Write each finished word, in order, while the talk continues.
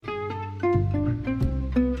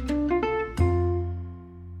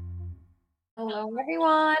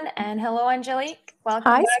everyone, and hello, Angelique. Welcome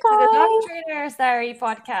Hi, back to the Dog Sky. Trainers Diary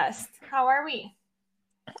podcast. How are we?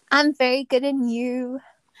 I'm very good in you.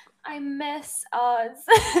 I miss us.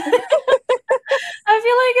 I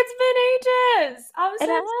feel like it's been ages. I'm It so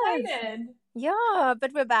has. excited. Yeah,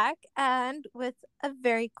 but we're back and with a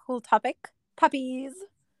very cool topic puppies.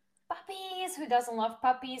 Puppies, who doesn't love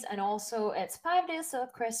puppies? And also, it's 5 days till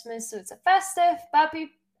Christmas, so it's a festive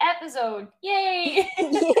puppy episode. Yay!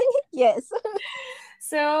 Yes.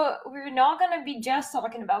 So, we're not going to be just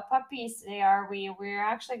talking about puppies today, are we? We're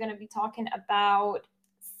actually going to be talking about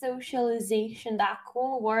socialization, that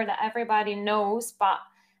cool word that everybody knows, but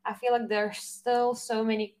I feel like there's still so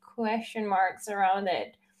many question marks around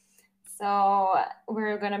it. So,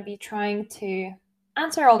 we're going to be trying to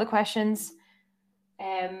answer all the questions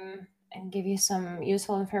and give you some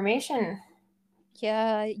useful information.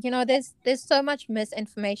 Yeah, there's so much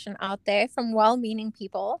misinformation out there from well-meaning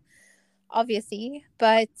people, obviously,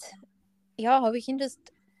 but yeah, we can just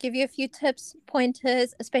give you a few tips,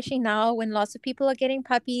 pointers, especially now when lots of people are getting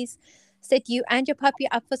puppies. Set you and your puppy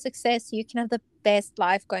up for success so you can have the best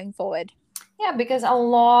life going forward. Yeah, because a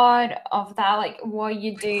lot of that, like what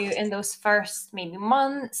you do in those first maybe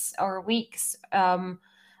months or weeks,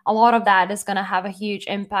 a lot of that is gonna have a huge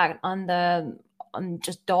impact on on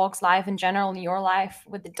just dog's life in general, and your life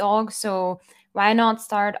with the dog. So why not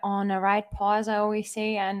start on a right paw, as I always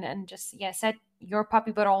say, and just set your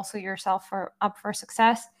puppy, but also yourself for up for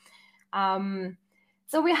success. Um,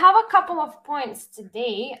 so we have a couple of points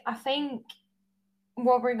today. I think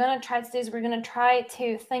what we're going to try to do is we're going to try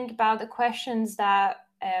to think about the questions that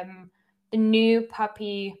the new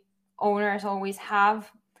puppy owners always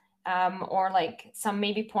have, or like some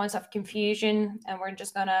maybe points of confusion, and we're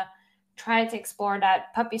just going to try to explore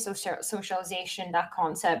that puppy socialization, that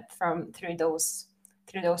concept from through those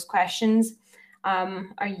questions.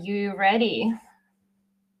 Are you ready,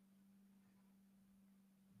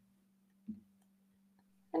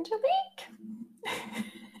 Angelique?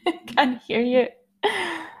 Can't hear you.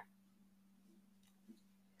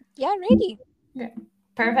 Yeah, ready. Yeah.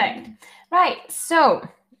 Perfect. Right. So,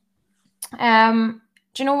 do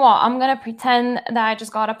you know what? I'm gonna pretend that I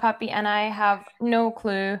just got a puppy and I have no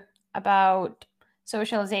clue about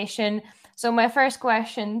socialization. So my first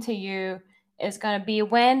question to you is gonna be,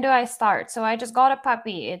 when do I start? So I just got a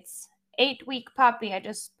puppy. It's 8 week puppy. I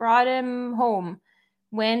just brought him home.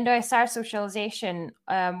 When do I start socialization?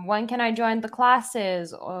 When can I join the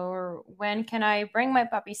classes, or when can I bring my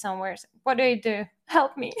puppy somewhere? What do I do?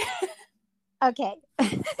 Help me. Okay.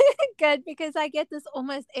 Good, because I get this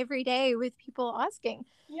almost every day with people asking.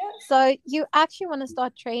 Yeah. So you actually want to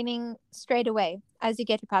start training straight away as you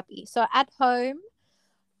get a puppy. So at home,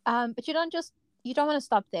 but you don't want to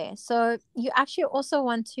stop there. So you actually also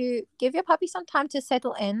want to give your puppy some time to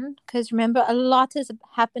settle in, because remember, a lot has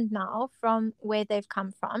happened now from where they've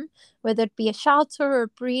come from, whether it be a shelter or a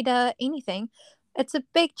breeder, anything. It's a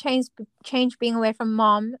big change being away from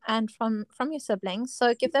mom and from your siblings.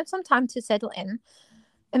 So give them some time to settle in.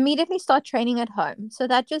 Immediately start training at home. So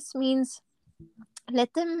that just means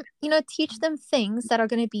let them, teach them things that are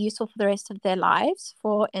going to be useful for the rest of their lives.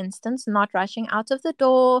 For instance, not rushing out of the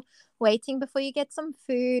door, waiting before you get some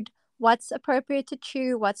food, what's appropriate to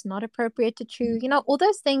chew, what's not appropriate to chew, all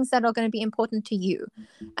those things that are going to be important to you.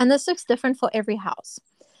 And this looks different for every house.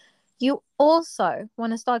 You also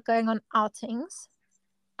want to start going on outings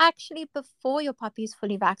actually before your puppy is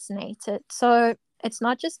fully vaccinated. So it's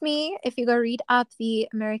not just me. If you go read up the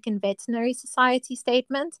American Veterinary Society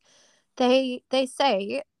statement, they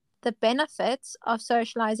say the benefits of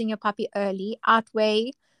socializing your puppy early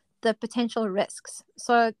outweigh the potential risks.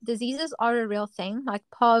 So diseases are a real thing. Like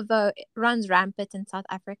parvo runs rampant in South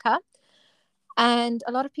Africa. And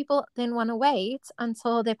a lot of people then want to wait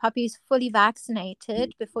until their puppy is fully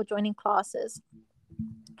vaccinated before joining classes.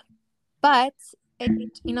 But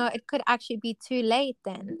it could actually be too late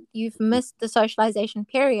then. You've missed the socialization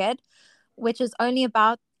period, which is only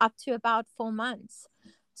about up to about 4 months.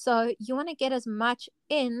 So you want to get as much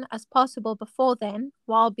in as possible before then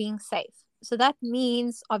while being safe. So that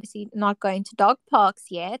means obviously not going to dog parks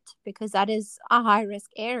yet, because that is a high risk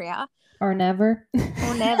area. Or never.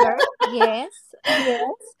 Or never. Yes. Yes.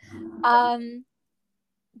 Um,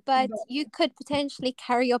 but you could potentially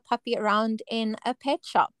carry your puppy around in a pet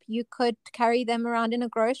shop. You could carry them around in a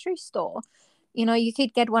grocery store. You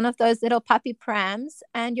could get one of those little puppy prams,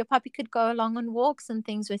 and your puppy could go along on walks and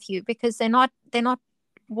things with you, because they're not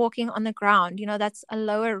walking on the ground. That's a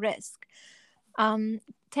lower risk.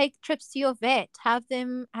 Take trips to your vet. Have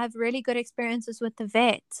them have really good experiences with the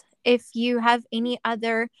vet. If you have any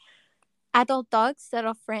other adult dogs that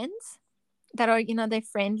are friends, that are they're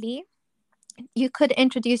friendly, you could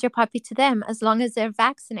introduce your puppy to them as long as they're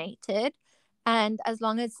vaccinated and as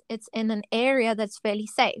long as it's in an area that's fairly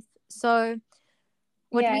safe. So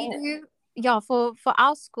what Yeah, we do, yeah, for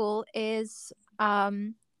our school is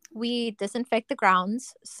we disinfect the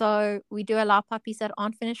grounds. So we do allow puppies that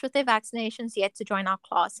aren't finished with their vaccinations yet to join our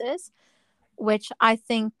classes, which I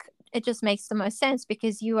think it just makes the most sense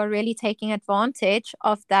because you are really taking advantage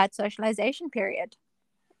of that socialization period.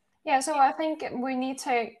 yeah. So I think we need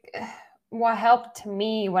to. What helped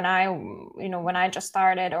me when I just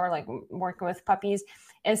started or like working with puppies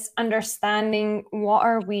is understanding what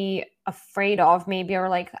are we afraid of, maybe, or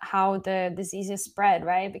like how the disease is spread,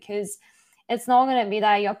 right? Because it's not going to be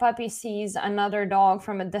that your puppy sees another dog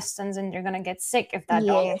from a distance and you're going to get sick if that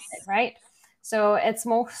dog is sick, Yes. right? So it's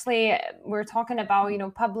mostly we're talking about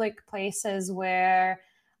public places where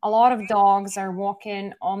a lot of dogs are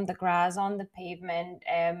walking on the grass, on the pavement.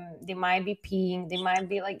 They might be peeing. They might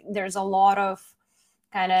be like, there's a lot of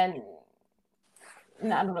kind of,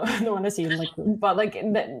 I don't know, I don't want to say liquid, but like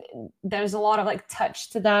there's a lot of like touch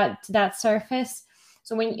to that surface.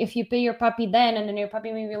 So if you put your puppy and then your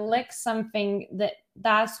puppy maybe licks something,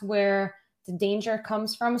 that's where the danger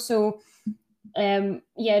comes from. So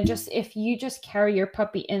yeah, just if you just carry your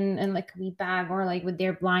puppy in like a wee bag or like with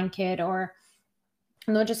their blanket, or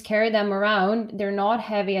not just carry them around. They're not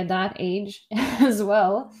heavy at that age as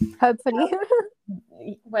well. Hopefully.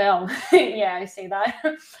 Well, yeah, I say that.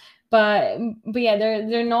 But yeah,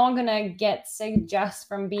 they're not gonna get sick just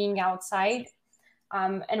from being outside.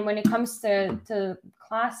 And when it comes to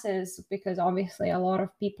classes, because obviously a lot of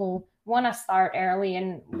people want to start early,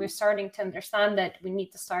 and we're starting to understand that we need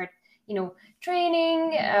to start,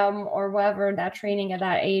 training, or whatever that training at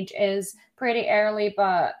that age is pretty early,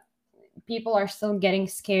 but people are still getting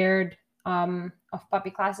scared of puppy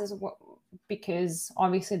classes because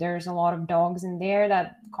obviously there's a lot of dogs in there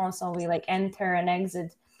that constantly like enter and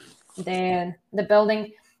exit the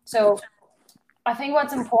building. So I think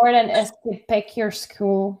what's important is to pick your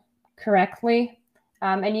school correctly,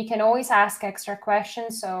 and you can always ask extra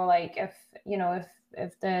questions. So like if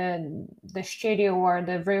the studio or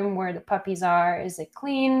the room where the puppies are, is it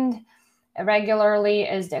cleaned regularly?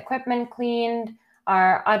 Is the equipment cleaned?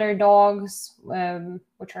 Are other dogs,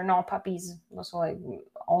 which are not puppies, also like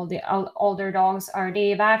all the older dogs, are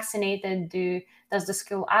they vaccinated? Does the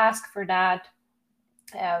school ask for that?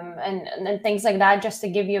 And things like that, just to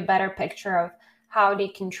give you a better picture of how they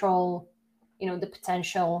control, the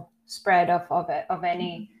potential spread of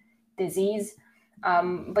any disease.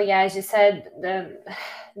 But yeah, as you said,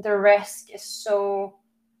 the risk is so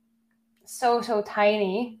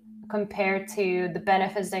tiny compared to the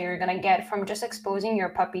benefits that you're going to get from just exposing your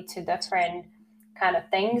puppy to different kind of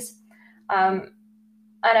things. And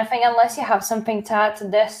I think unless you have something to add to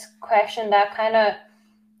this question, that kind of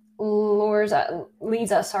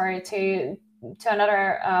leads us, sorry, to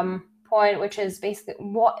another point, which is basically,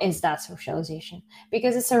 what is that socialization?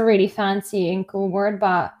 Because it's a really fancy and cool word,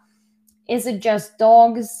 but is it just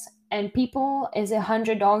dogs and people? Is it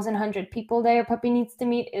 100 dogs and 100 people that your puppy needs to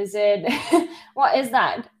meet? Is it what is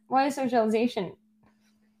that? What is socialization?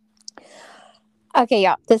 Okay,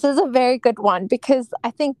 yeah, this is a very good one because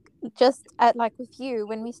I think just at like with you,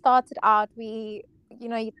 when we started out, they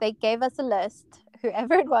gave us a list.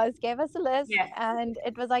 Whoever it was gave us a list, Yeah. and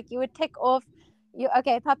it was like you would tick off,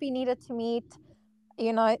 okay, puppy needed to meet,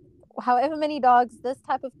 you know, however many dogs, this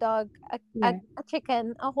type of dog, Yeah. a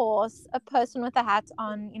chicken, a horse, a person with a hat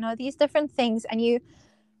on, these different things, and you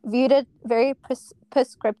viewed it very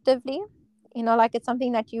prescriptively, like it's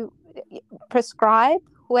something that you prescribe,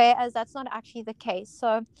 whereas that's not actually the case.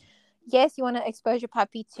 So yes, you want to expose your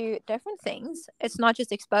puppy to different things. It's not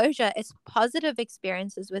just exposure, it's positive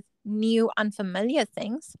experiences with new unfamiliar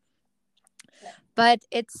things, Yeah. but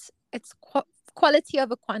it's quality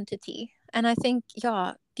over quantity. And I think,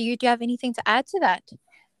 yeah, do you have anything to add to that?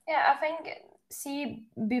 Yeah, I think, see,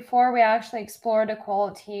 before we actually explore the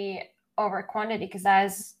quality over quantity, because that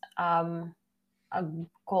is a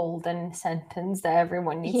golden sentence that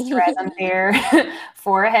everyone needs to write on their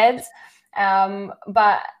foreheads.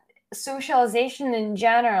 But socialization in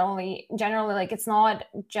generally, like, it's not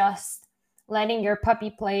just letting your puppy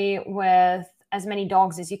play with as many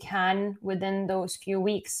dogs as you can within those few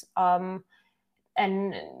weeks,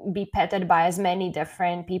 and be petted by as many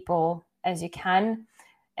different people as you can,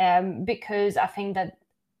 because I think that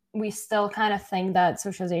we still kind of think that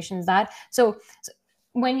socialization is that. So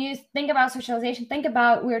when you think about socialization, think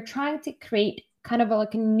about, we're trying to create kind of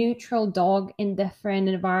like a neutral dog in different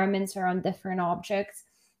environments or on different objects.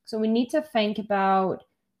 So we need to think about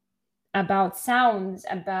sounds,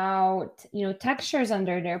 about textures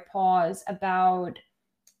under their paws, about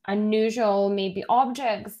unusual maybe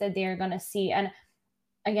objects that they're going to see. And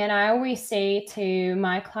again, I always say to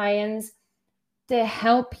my clients, to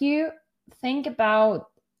help you think about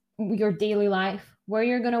your daily life, where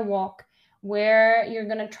you're going to walk, where you're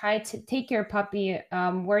going to try to take your puppy,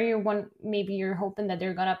 where you want, maybe you're hoping that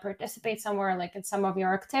they're going to participate somewhere, like in some of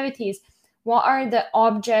your activities. What are the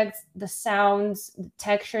objects, the sounds, the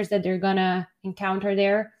textures that they're going to encounter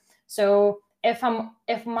there? So if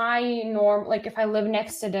my norm, like if I live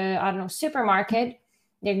next to the, I don't know, supermarket,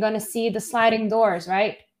 they're going to see the sliding doors,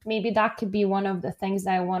 right? Maybe that could be one of the things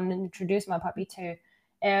that I want to introduce my puppy to.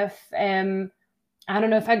 If I don't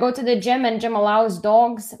know, if I go to the gym and gym allows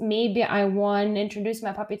dogs, maybe I want to introduce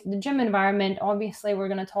my puppy to the gym environment. Obviously, we're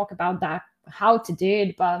going to talk about that, how to do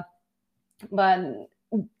it, but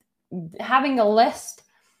having a list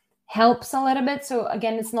helps a little bit. So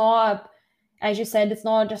again, it's not, as you said, it's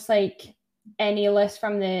not just like any list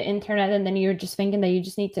from the internet and then you're just thinking that you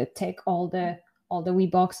just need to tick all the wee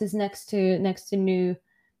boxes next to new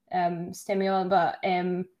stimuli,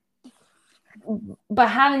 but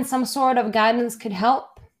having some sort of guidance could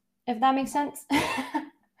help, if that makes sense.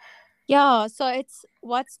 Yeah, so it's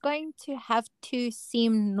what's going to have to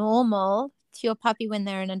seem normal to your puppy when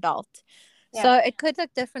they're an adult. Yeah. So it could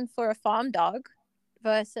look different for a farm dog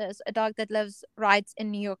versus a dog that rides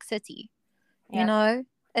in New York City. Yeah. You know,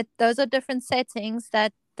 those are different settings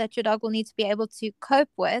that your dog will need to be able to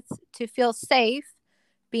cope with to feel safe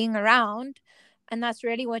being around. And that's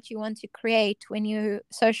really what you want to create when you're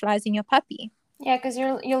socializing your puppy. Yeah, because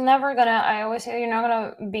you're never gonna, I always say, you're not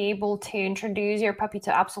gonna be able to introduce your puppy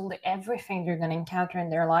to absolutely everything you're gonna encounter in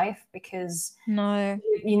their life, because no,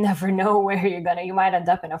 you never know where you might end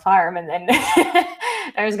up in a farm, and then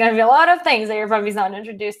there's gonna be a lot of things that your puppy's not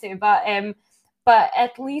introduced to. But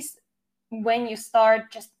at least when you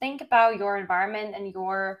start, just think about your environment and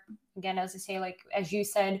your, again, as I say, like as you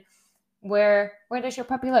said, where does your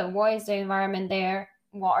puppy live? What is the environment there?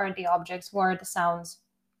 What are the objects? What are the sounds?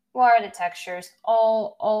 What are the textures?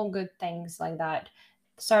 All good things like that.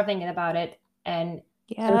 Start thinking about it. And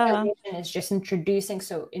socialization is just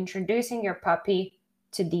introducing your puppy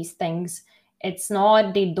to these things. It's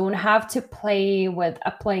not, they don't have to play with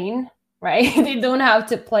a plane, right? They don't have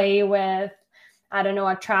to play with, I don't know,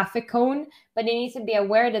 a traffic cone, but they need to be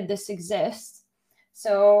aware that this exists.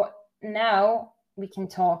 So now we can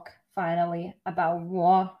talk finally about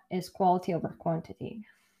what is quality over quantity.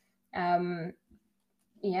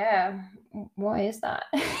 Yeah, what is that?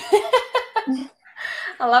 I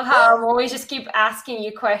love how I'm always just keep asking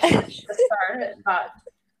you questions to start it, but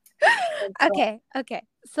okay.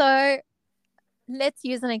 So let's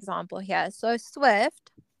use an example here. So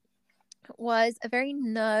Swift was a very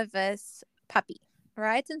nervous puppy,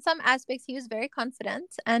 right? In some aspects, he was very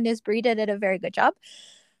confident and his breeder did a very good job.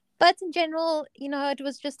 But in general, it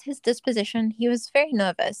was just his disposition. He was very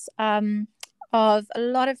nervous of a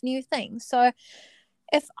lot of new things. So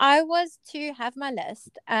if I was to have my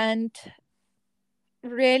list and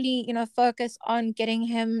really, focus on getting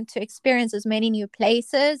him to experience as many new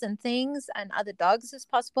places and things and other dogs as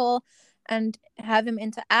possible, and have him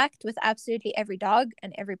interact with absolutely every dog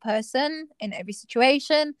and every person in every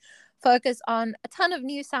situation, focus on a ton of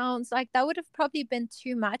new sounds, like that would have probably been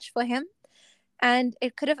too much for him. And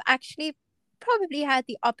it could have actually probably had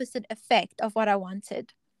the opposite effect of what I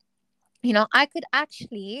wanted. I could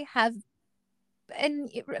actually have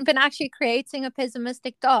been actually creating a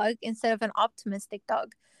pessimistic dog instead of an optimistic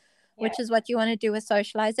dog, which is what you want to do with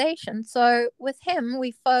socialization. So with him,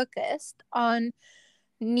 we focused on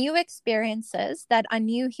new experiences that I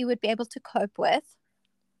knew he would be able to cope with,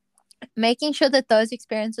 making sure that those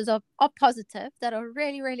experiences are positive, that are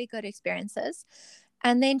really, really good experiences,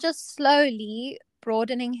 and then just slowly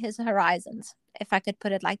broadening his horizons, if I could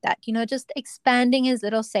put it like that, just expanding his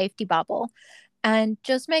little safety bubble and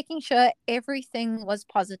just making sure everything was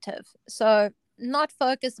positive. So not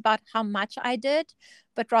focused about how much I did,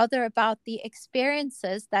 but rather about the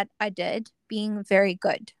experiences that I did being very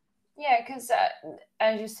good. Yeah, because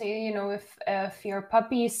as you say, if your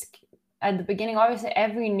puppies at the beginning, obviously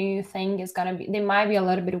every new thing is gonna be, they might be a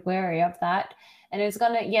little bit wary of that, and it's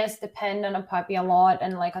gonna, yes, depend on a puppy a lot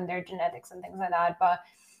and like on their genetics and things like that. But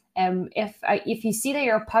if you see that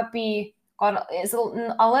your puppy is a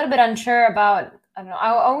little bit unsure about, I don't know, I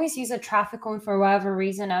always use a traffic cone for whatever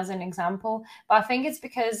reason as an example, but I think it's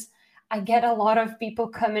because I get a lot of people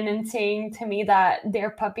coming and saying to me that their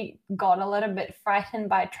puppy got a little bit frightened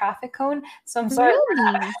by a traffic cone. So I'm sorry.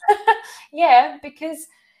 Really? Yeah, because,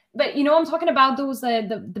 but I'm talking about those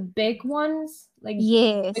the big ones, like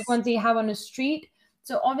yes, big ones that you have on the street.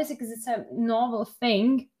 So obviously, because it's a novel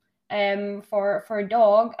thing, for a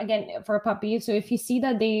dog, again, for a puppy. So if you see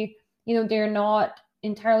that they're not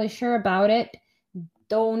entirely sure about it,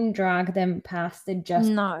 don't drag them past it just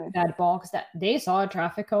No. that box that they saw a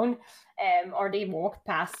traffic cone, or they walked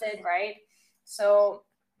past it, right? So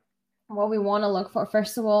what we want to look for,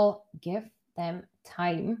 first of all, give them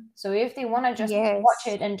time. So if they want to just watch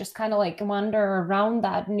Yes. it and just kind of like wander around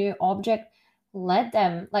that new object, let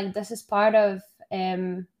them. Like, this is part of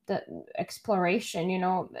the exploration,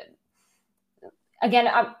 again.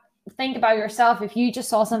 Think about yourself. If you just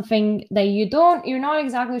saw something that you're not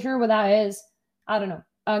exactly sure what that is, I don't know,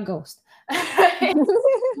 a ghost.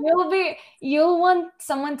 You'll want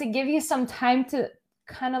someone to give you some time to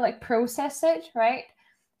kind of like process it, right?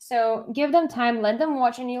 So give them time, let them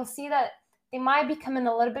watch, and you'll see that they might be coming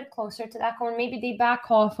a little bit closer to that corner. Maybe they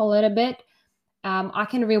back off a little bit. I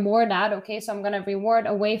can reward that. Okay, so I'm gonna reward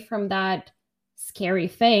away from that scary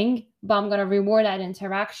thing, but I'm gonna reward that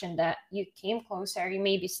interaction that you came closer. You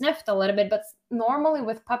maybe sniffed a little bit, but normally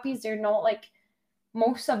with puppies, they're not like,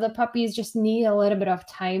 most of the puppies just need a little bit of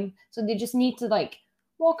time. So they just need to like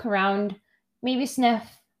walk around, maybe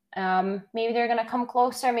sniff. Maybe they're gonna come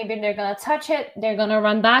closer, maybe they're gonna touch it, they're gonna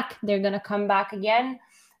run back, they're gonna come back again.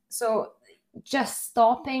 So just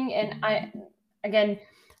stopping. And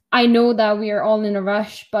I know that we are all in a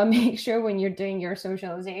rush, but make sure when you're doing your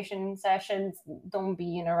socialization sessions, don't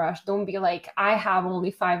be in a rush. Don't be like, I have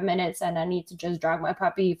only 5 minutes and I need to just drag my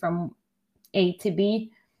puppy from A to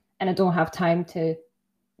B, and I don't have time to,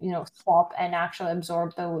 stop and actually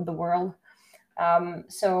absorb the world.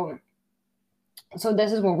 So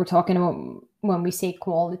this is what we're talking about when we say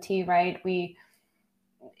quality, right?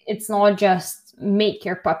 It's not just make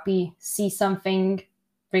your puppy see something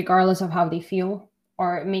regardless of how they feel,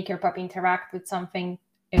 or make your puppy interact with something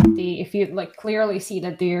if you like clearly see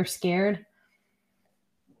that they're scared,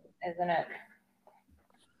 isn't it?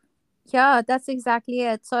 Yeah, that's exactly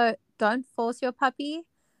it. So don't force your puppy.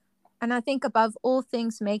 And I think above all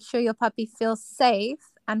things, make sure your puppy feels safe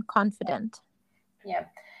and confident. Yeah.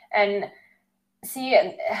 And see,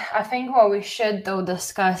 I think what we should though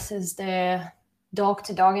discuss is the dog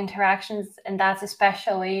to dog interactions, and that's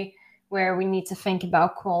especially where we need to think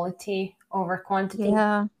about quality over quantity.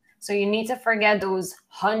 Yeah. So you need to forget those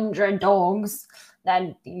 100 dogs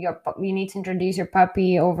that you need to introduce your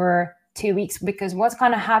puppy over 2 weeks, because what's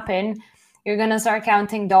going to happen, you're going to start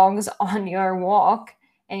counting dogs on your walk,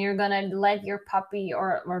 and you're going to let your puppy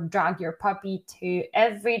or drag your puppy to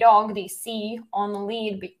every dog they see on the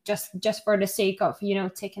lead, just for the sake of,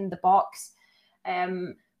 ticking the box.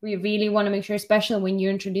 We really want to make sure, especially when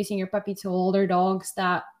you're introducing your puppy to older dogs,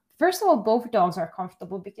 that first of all, both dogs are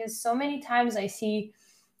comfortable, because so many times I see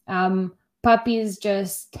puppies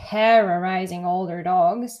just terrorizing older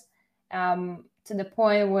dogs, to the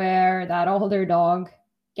point where that older dog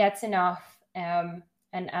gets enough,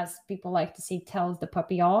 and as people like to say, tells the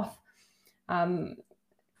puppy off. Do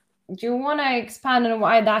you want to expand on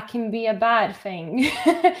why that can be a bad thing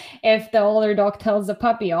if the older dog tells the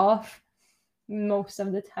puppy off most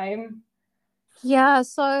of the time? Yeah.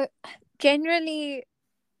 So generally,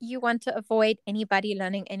 you want to avoid anybody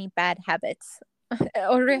learning any bad habits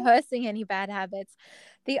or rehearsing any bad habits.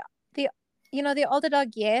 The the the older dog,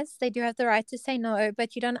 yes, they do have the right to say no,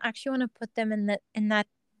 but you don't actually want to put them in that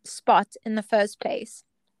spot in the first place.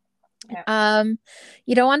 Yeah.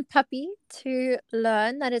 You don't want puppy to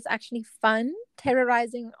learn that it's actually fun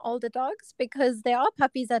terrorizing older dogs, because there are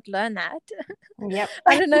puppies that learn that. Yep.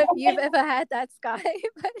 I don't know if you've ever had that, Sky,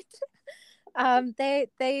 but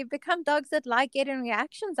they become dogs that like getting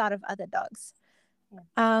reactions out of other dogs.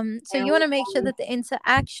 So you want to make sure that the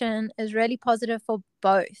interaction is really positive for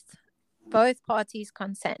both parties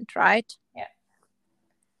consent, right?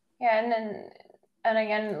 Yeah, and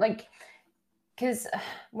again, like, because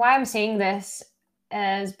why I'm saying this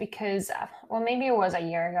is because, well, maybe it was a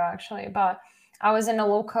year ago actually, but I was in a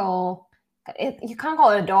local, you can't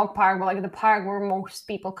call it a dog park, but like the park where most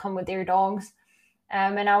people come with their dogs.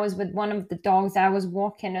 And I was with one of the dogs that I was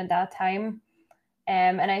walking at that time,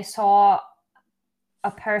 and I saw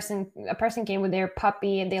a person came with their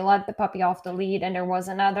puppy, and they let the puppy off the lead, and there was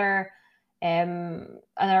another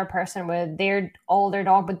person with their older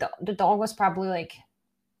dog, but the dog was probably like,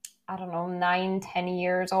 I don't know, 9-10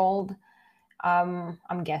 years old.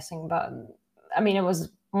 I'm guessing, but I mean, it was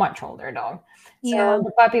much older dog. Yeah. So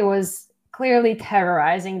the puppy was clearly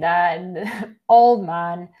terrorizing that old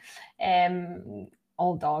man,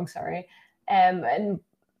 old dog, sorry. And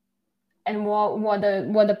what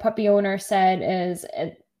the puppy owner said is,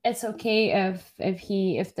 it's okay if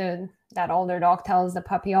that older dog tells the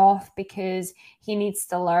puppy off because he needs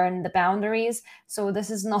to learn the boundaries. So this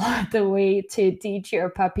is not the way to teach your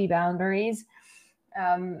puppy boundaries.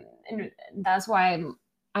 And that's why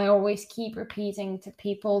I always keep repeating to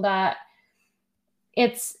people that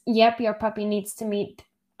it's, yep, your puppy needs to meet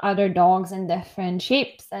other dogs in different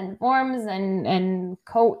shapes and forms and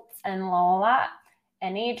coats and all that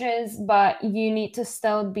and ages, but you need to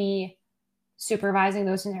still be supervising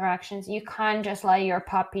those interactions. You can't just let your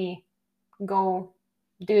puppy go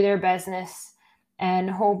do their business and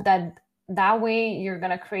hope that that way you're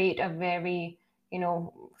going to create a very,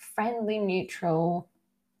 friendly, neutral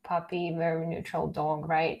puppy, very neutral dog,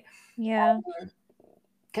 right? Yeah.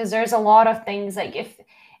 Because there's a lot of things like if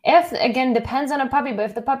again, depends on a puppy, but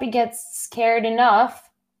if the puppy gets scared enough,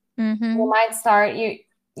 you might start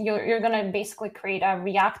you're gonna basically create a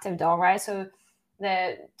reactive dog, right? So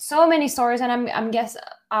so many stories, and I'm gonna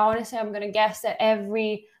guess that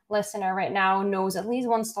every listener right now knows at least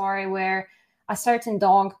one story where a certain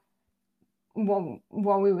dog,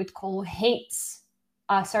 what we would call, hates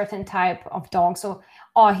a certain type of dog. So,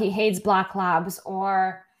 he hates black labs,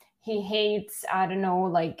 or he hates, I don't know,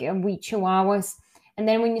 like wee chihuahuas. And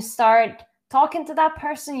then when you start talking to that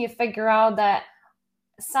person, you figure out that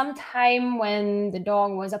sometime when the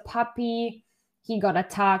dog was a puppy, he got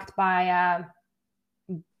attacked by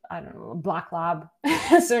I don't know, a black lab.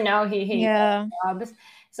 So now he hates Yeah. labs.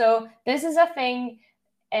 So this is a thing,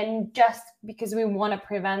 and just because we want to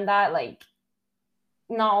prevent that, like,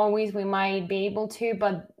 not always we might be able to,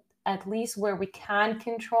 but at least where we can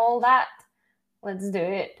control that, let's do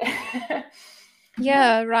it.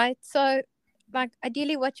 Yeah, right. So, like,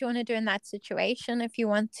 ideally, what you want to do in that situation, if you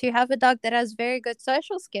want to have a dog that has very good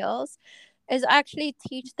social skills, is actually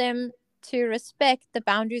teach them to respect the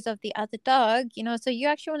boundaries of the other dog. So you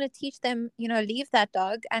actually want to teach them, leave that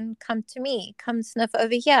dog and come to me, come sniff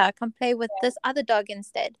over here, come play with this other dog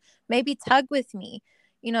instead, maybe tug with me,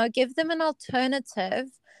 give them an alternative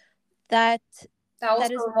that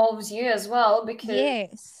also is. involves you as well, because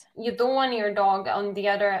Yes. you don't want your dog on the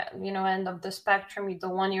other, end of the spectrum. You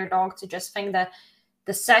don't want your dog to just think that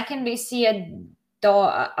the second they see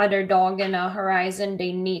other dog in a horizon,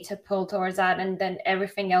 they need to pull towards that, and then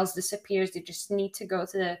everything else disappears. They just need to go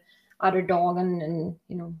to the other dog and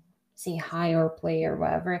say hi or play or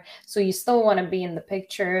whatever. So you still want to be in the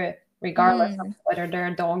picture regardless of whether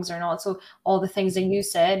they're dogs or not. So all the things that you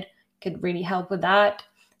said could really help with that,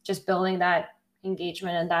 just building that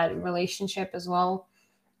engagement and that relationship as well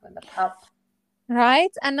with the pup. Right.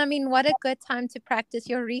 And I mean, what a good time to practice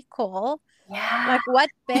your recall. Yeah. Like, what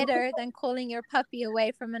better than calling your puppy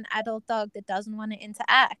away from an adult dog that doesn't want to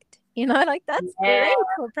interact? Like, that's Yeah. great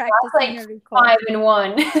for That's practicing like your recall.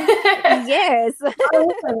 5-in-1. Yes.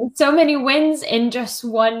 So many wins in just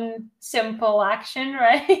one simple action,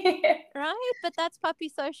 right? Right. But that's puppy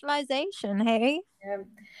socialization, hey?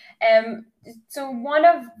 Um, so one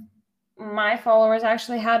of my followers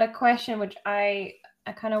actually had a question, which I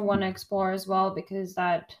kind of want to explore as well, because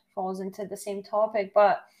that falls into the same topic.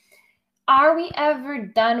 But are we ever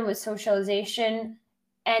done with socialization,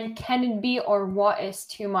 and can it be, or what is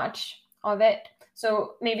too much of it?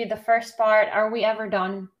 So maybe the first part, are we ever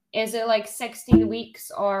done? Is it like 16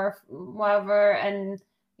 weeks or whatever, and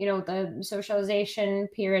the socialization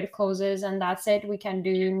period closes and that's it? We can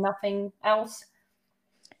do nothing else?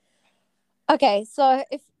 Okay. So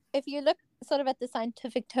if you look sort of at the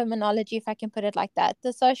scientific terminology, if I can put it like that,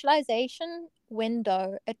 the socialization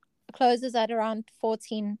window, it closes at around 4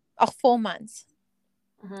 months.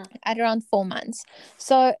 At around 4 months.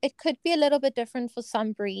 So it could be a little bit different for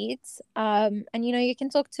some breeds. And you can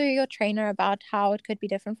talk to your trainer about how it could be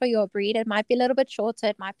different for your breed. It might be a little bit shorter,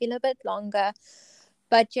 it might be a little bit longer.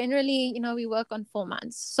 But generally, we work on 4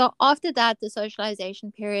 months. So after that, the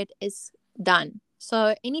socialization period is done.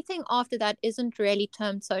 So anything after that isn't really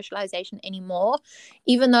termed socialization anymore,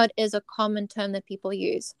 even though it is a common term that people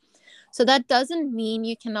use. So that doesn't mean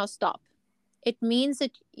you can now stop. It means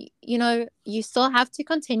that you still have to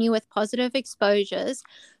continue with positive exposures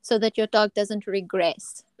so that your dog doesn't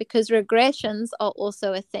regress, because regressions are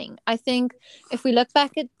also a thing. I think if we look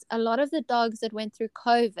back at a lot of the dogs that went through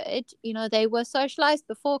COVID, they were socialized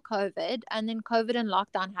before COVID, and then COVID and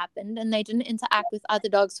lockdown happened and they didn't interact with other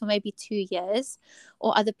dogs for maybe 2 years,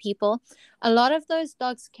 or other people. A lot of those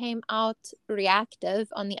dogs came out reactive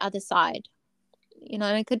on the other side, and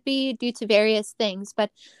it could be due to various things,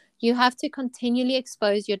 but you have to continually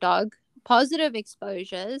expose your dog, positive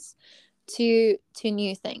exposures to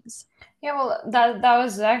new things. Yeah, well, that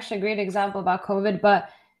was actually a great example about COVID,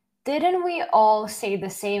 but didn't we all say the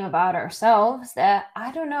same about ourselves, that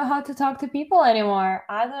I don't know how to talk to people anymore?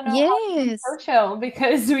 I don't know how to be Yes. social,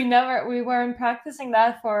 because we weren't practicing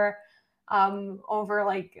that for over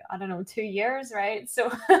like, I don't know, 2 years, right?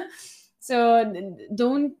 So so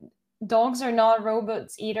don't dogs are not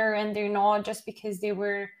robots either, and they're not just because they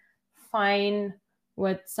were fine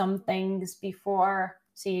with some things before,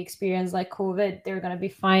 say, experience like COVID, they're gonna be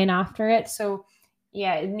fine after it. So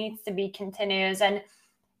yeah, it needs to be continuous. And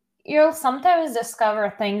you'll sometimes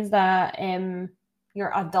discover things that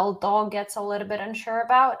your adult dog gets a little bit unsure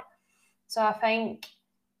about. So I think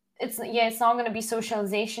it's not going to be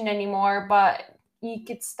socialization anymore, but you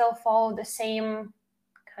could still follow the same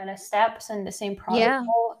kind of steps and the same Yeah.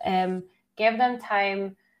 protocol. Give them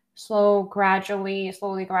time, slowly,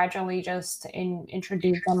 gradually, just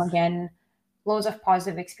introduce them again. Loads of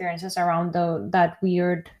positive experiences around that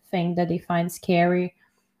weird thing that they find scary.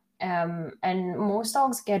 And most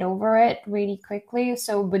dogs get over it really quickly.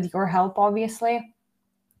 So with your help, obviously,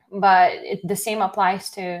 but the same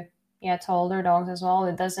applies to, yeah, to older dogs as well.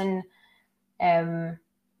 It doesn't, um,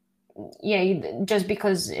 yeah, just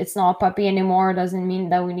because it's not a puppy anymore doesn't mean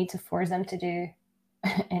that we need to force them to do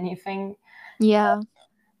anything. Yeah.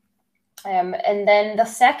 And then the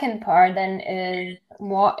second part then is,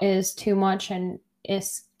 what is too much, and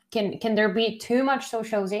is can there be too much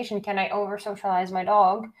socialization? Can I over socialize my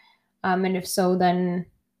dog? And if so, then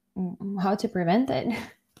how to prevent it?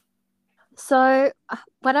 So,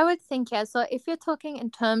 what I would think, yeah, so if you're talking in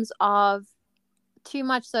terms of too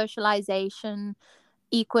much socialization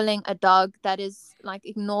equaling a dog that is like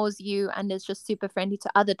ignores you and is just super friendly to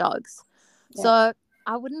other dogs. Yeah, So,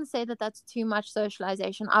 I wouldn't say that that's too much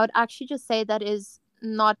socialization. I would actually just say that is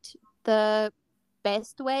not the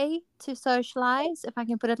best way to socialize, if I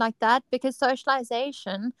can put it like that, because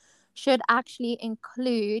socialization should actually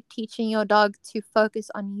include teaching your dog to focus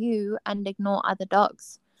on you and ignore other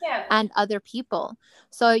dogs yeah, and other people.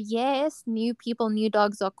 So, yes, new people, new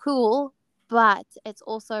dogs are cool, but it's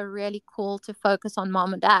also really cool to focus on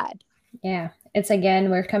mom and dad. yeah. It's again,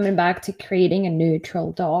 we're coming back to creating a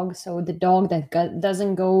neutral dog. So the dog that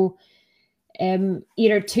doesn't go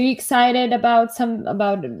either too excited about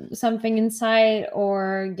something inside,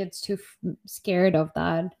 or gets too scared of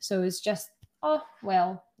that. So it's just, oh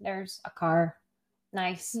well, there's a car.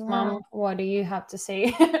 Nice, Yeah. mom. What do you have to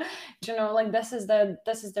say? Like this is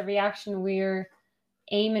the reaction we're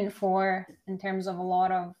aiming for in terms of a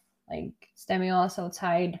lot of like stimulus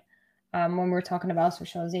outside, when we're talking about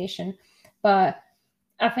socialization. But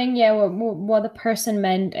I think, yeah, what the person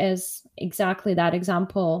meant is exactly that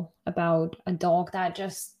example about a dog that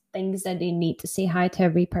just thinks that they need to say hi to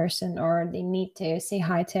every person, or they need to say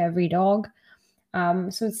hi to every dog.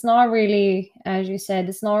 So it's not really, as you said,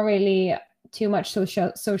 it's not really too much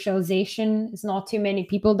socialization. It's not too many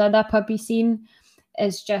people that puppy seen.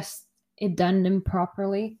 It's just it done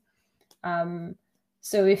improperly. Um,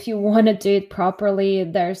 so if you want to do it properly,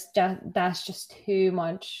 that's just too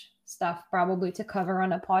much stuff probably to cover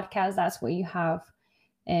on a podcast. That's what you have,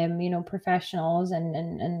 professionals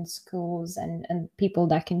and schools and people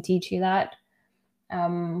that can teach you that.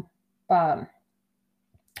 Um, but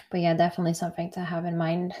but yeah, definitely something to have in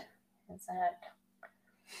mind. Isn't it?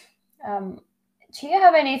 Do you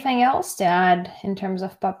have anything else to add in terms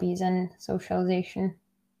of puppies and socialization?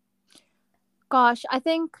 Gosh, I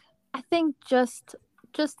think just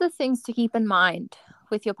the things to keep in mind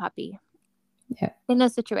with your puppy Yeah. in a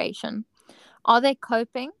situation. Are they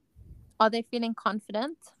coping? Are they feeling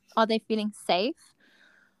confident? Are they feeling safe?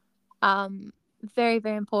 Very,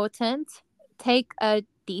 very important. Take a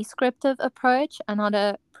descriptive approach and not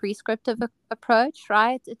a prescriptive approach,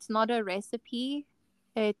 right? It's not a recipe.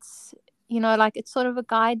 It's, like it's sort of a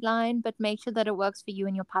guideline, but make sure that it works for you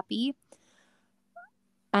and your puppy.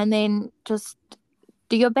 And then just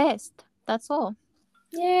do your best. That's all.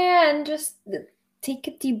 Yeah, and just take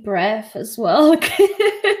a deep breath as well.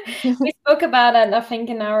 We spoke about it, I think,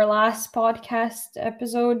 in our last podcast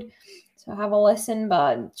episode. So have a listen,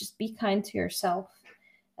 but just be kind to yourself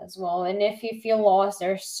as well. And if you feel lost,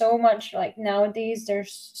 there's so much, like nowadays,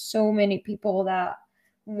 there's so many people that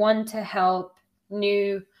want to help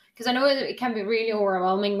new. Because I know it can be really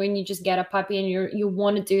overwhelming when you just get a puppy and you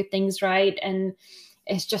want to do things right, and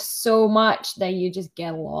it's just so much that you just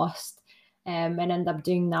get lost, and end up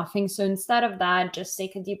doing nothing. So instead of that, just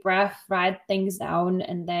take a deep breath, write things down,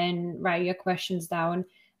 and then write your questions down.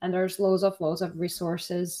 And there's loads of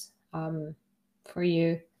resources, for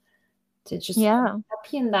you to just Yeah.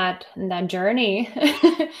 help you in that journey.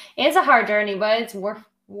 It's a hard journey, but it's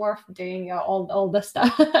worth doing all this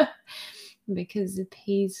stuff because it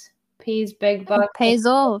pays big It bucks. pays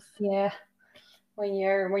off. Yeah,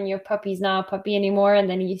 when your puppy's not a puppy anymore, and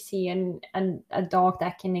then you see a dog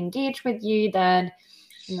that can engage with you, that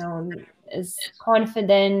is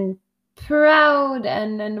confident, proud,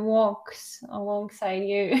 and walks alongside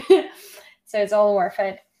you. So it's all worth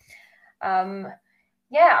it.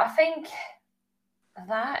 Yeah, I think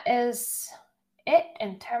that is it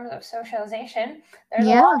in terms of socialization. There's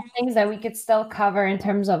a lot of things that we could still cover in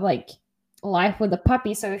terms of like life with a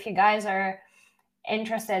puppy. So if you guys are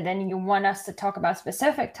interested and you want us to talk about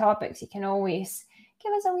specific topics, you can always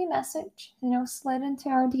give us a wee message, slide into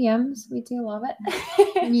our DMs. We do love it.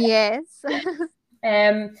 Yes.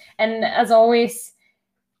 And as always,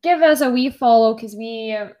 give us a wee follow, because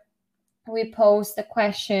we post the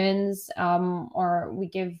questions, or we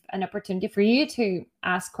give an opportunity for you to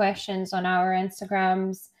ask questions on our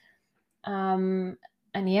Instagrams. And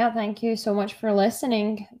yeah, thank you so much for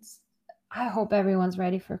listening. I hope everyone's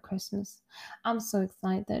ready for Christmas. I'm so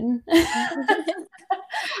excited.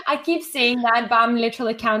 I keep saying that, but I'm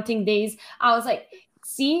literally counting days. I was like,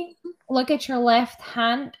 see, look at your left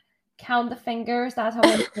hand, count the fingers. That's how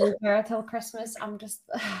many days there are till Christmas. I'm just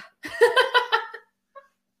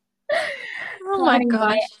Oh my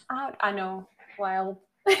gosh. out. I know, wild.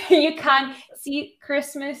 You can't see,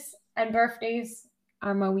 Christmas and birthdays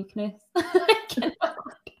are my weakness. I cannot.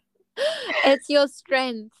 It's your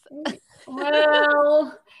strength.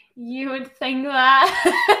 Well, you would think that.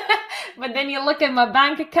 But then you look at my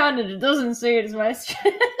bank account and it doesn't say it's my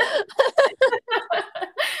strength.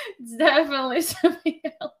 It's definitely something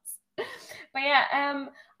else. But yeah,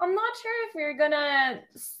 I'm not sure if we're gonna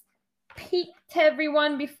speak to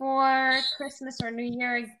everyone before Christmas or New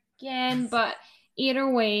Year again, but either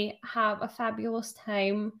way, have a fabulous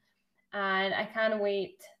time, and I can't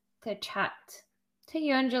wait to chat to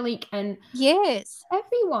you, Angelique, and yes,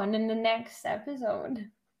 everyone in the next episode.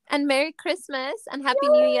 And Merry Christmas and Happy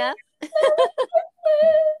New Year.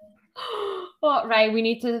 Well, right, we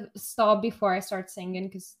need to stop before I start singing,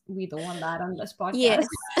 because we don't want that on this podcast. Yes.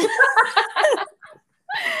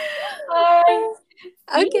 All right.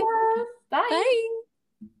 Okay. Bye. Bye.